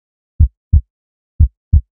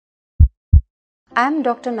I am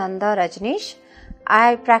Dr. Nanda Rajaneesh.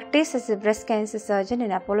 I practice as a breast cancer surgeon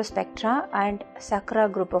in Apollo Spectra and Sakra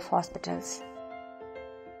group of hospitals.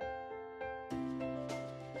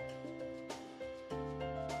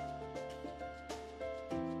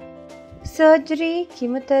 Surgery,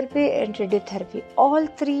 chemotherapy and radiotherapy, all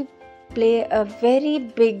three play a very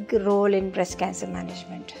big role in breast cancer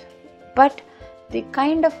management. But the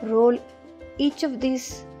kind of role each of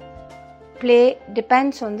these play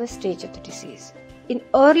depends on the stage of the disease. In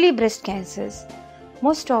early breast cancers,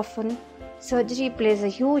 most often surgery plays a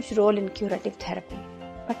huge role in curative therapy.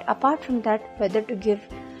 But apart from that, whether to give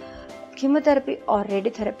chemotherapy or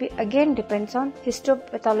radiotherapy again depends on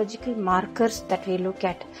histopathological markers that we look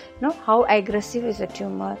at. How aggressive is a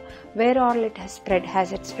tumor, where all it has spread,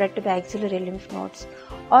 has it spread to the axillary lymph nodes,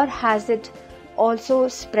 or has it also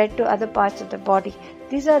spread to other parts of the body.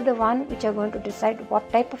 These are the ones which are going to decide what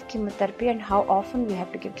type of chemotherapy and how often we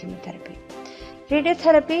have to give chemotherapy.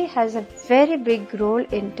 Radiotherapy has a very big role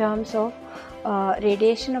in terms of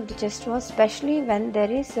radiation of the chest wall, especially when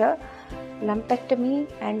there is a lumpectomy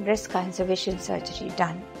and breast conservation surgery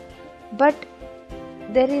done. But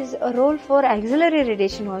there is a role for axillary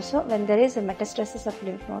radiation also when there is a metastasis of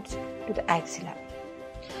lymph nodes to the axilla.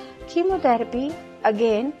 Chemotherapy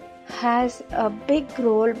again has a big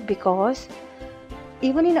role because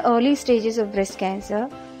even in early stages of breast cancer,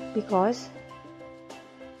 because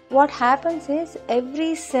what happens is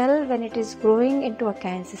every cell, when it is growing into a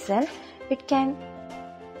cancer cell, it can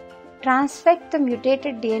transfect the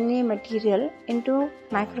mutated DNA material into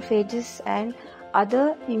macrophages and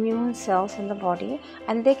other immune cells in the body,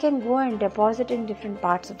 and they can go and deposit in different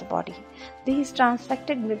parts of the body. These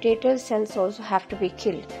transfected mutated cells also have to be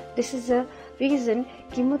killed. This is a reason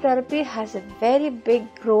chemotherapy has a very big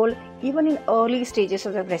role even in early stages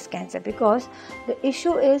of the breast cancer, because the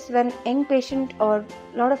issue is when young patient or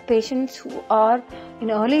a lot of patients who are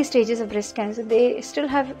in early stages of breast cancer, they still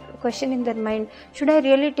have a question in their mind, should I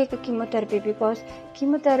really take a chemotherapy, because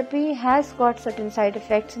chemotherapy has got certain side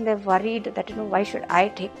effects and they're worried that why should I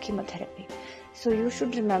take chemotherapy. So you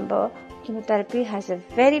should remember, chemotherapy has a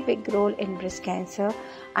very big role in breast cancer,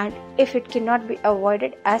 and if it cannot be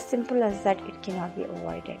avoided, as simple as that, it cannot be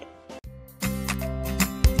avoided.